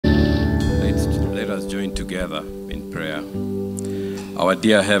us join together in prayer. Our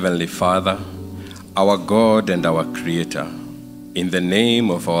dear Heavenly Father, our God and our Creator, in the name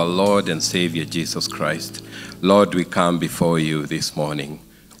of our Lord and Savior Jesus Christ, Lord, we come before you this morning.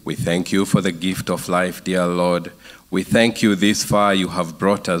 We thank you for the gift of life, dear Lord. We thank you this far you have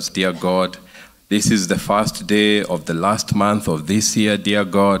brought us, dear God. This is the first day of the last month of this year, dear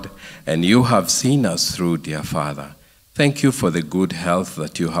God, and you have seen us through, dear Father. Thank you for the good health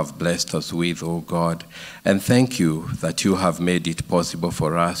that you have blessed us with, O God, and thank you that you have made it possible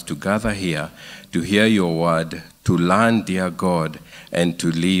for us to gather here, to hear your word, to learn, dear God, and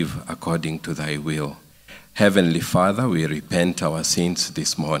to live according to thy will. Heavenly Father, we repent our sins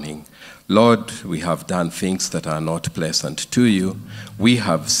this morning. Lord, we have done things that are not pleasant to you. We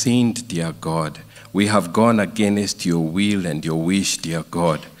have sinned, dear God. We have gone against your will and your wish, dear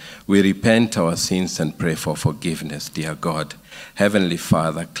God. We repent our sins and pray for forgiveness, dear God. Heavenly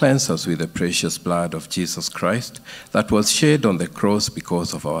Father, cleanse us with the precious blood of Jesus Christ that was shed on the cross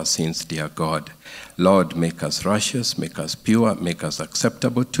because of our sins, dear God. Lord, make us righteous, make us pure, make us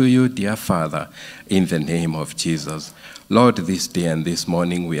acceptable to you, dear Father, in the name of Jesus. Lord, this day and this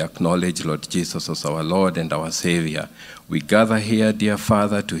morning we acknowledge, Lord Jesus, as our Lord and our Savior. We gather here, dear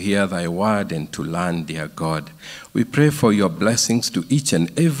Father, to hear thy word and to learn, dear God. We pray for your blessings to each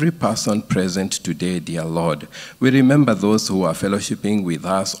and every person present today, dear Lord. We remember those who are fellowshipping with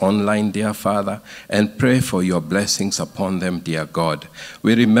us online, dear Father, and pray for your blessings upon them, dear God.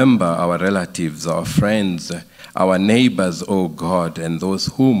 We remember our relatives, our friends, our neighbors, O God, and those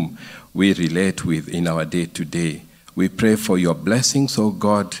whom we relate with in our day-to-day. We pray for your blessings, O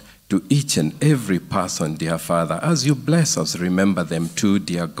God, to each and every person, dear Father. As you bless us, remember them too,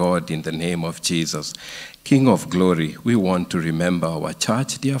 dear God, in the name of Jesus. King of glory, we want to remember our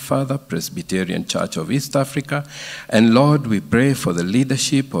church, dear Father, Presbyterian Church of East Africa. And Lord, we pray for the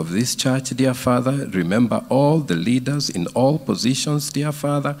leadership of this church, dear Father. Remember all the leaders in all positions, dear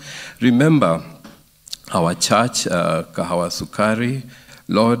Father. Remember our church, Kahawa Sukari,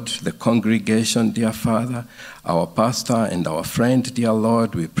 Lord, the congregation, dear Father, our pastor and our friend, dear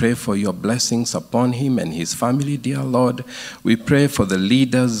Lord, we pray for your blessings upon him and his family, dear Lord. We pray for the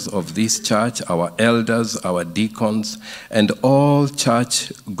leaders of this church, our elders, our deacons, and all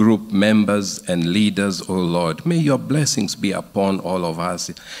church group members and leaders, O Lord. May your blessings be upon all of us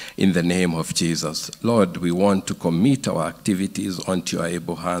in the name of Jesus. Lord, we want to commit our activities onto your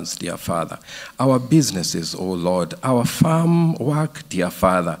able hands, dear Father. Our businesses, O Lord, our farm work, dear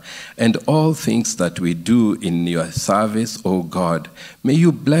Father, and all things that we do in your service, O God. May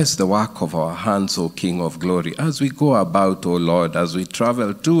you bless the work of our hands, O King of glory, as we go about, O Lord, as we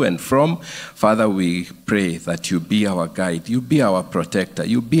travel to and from. Father, we pray that you be our guide, you be our protector,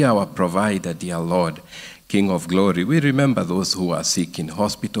 you be our provider, dear Lord. King of glory, we remember those who are sick in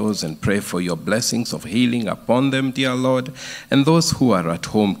hospitals and pray for your blessings of healing upon them, dear Lord. And those who are at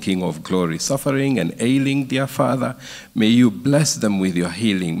home, King of glory, suffering and ailing, dear Father, may you bless them with your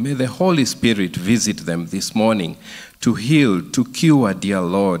healing. May the Holy Spirit visit them this morning to heal, to cure, dear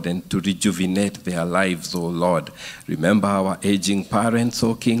Lord, and to rejuvenate their lives, O Lord. Remember our aging parents,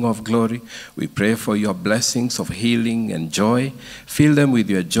 O King of glory. We pray for your blessings of healing and joy. Fill them with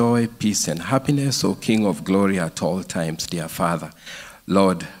your joy, peace, and happiness, O King of glory, at all times, dear Father.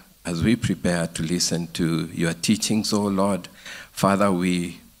 Lord, as we prepare to listen to your teachings, O Lord, Father,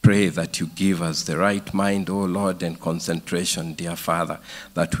 we pray that you give us the right mind, O Lord, and concentration, dear Father,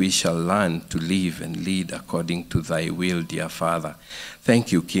 that we shall learn to live and lead according to thy will, dear Father.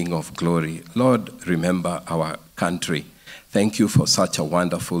 Thank you, King of glory. Lord, remember our country. Thank you for such a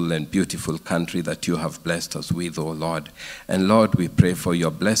wonderful and beautiful country that you have blessed us with, O Lord. And Lord, we pray for your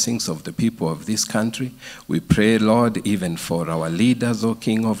blessings of the people of this country. We pray, Lord, even for our leaders, O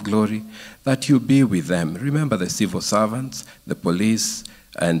King of glory, that you be with them. Remember the civil servants, the police,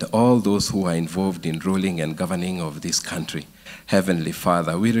 and all those who are involved in ruling and governing of this country. Heavenly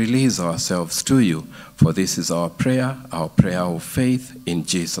Father, we release ourselves to you, for this is our prayer of faith in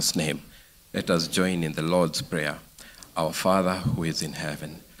Jesus' name. Let us join in the Lord's Prayer. Our Father who is in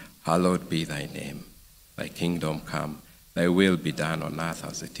heaven, hallowed be thy name. Thy kingdom come, thy will be done on earth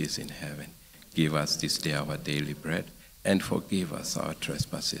as it is in heaven. Give us this day our daily bread, and forgive us our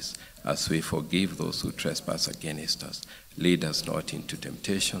trespasses, as we forgive those who trespass against us. Lead us not into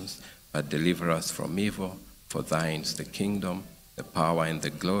temptations, but deliver us from evil. For thine is the kingdom, the power, and the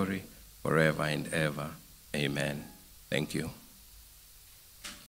glory, forever and ever. Amen. Thank you.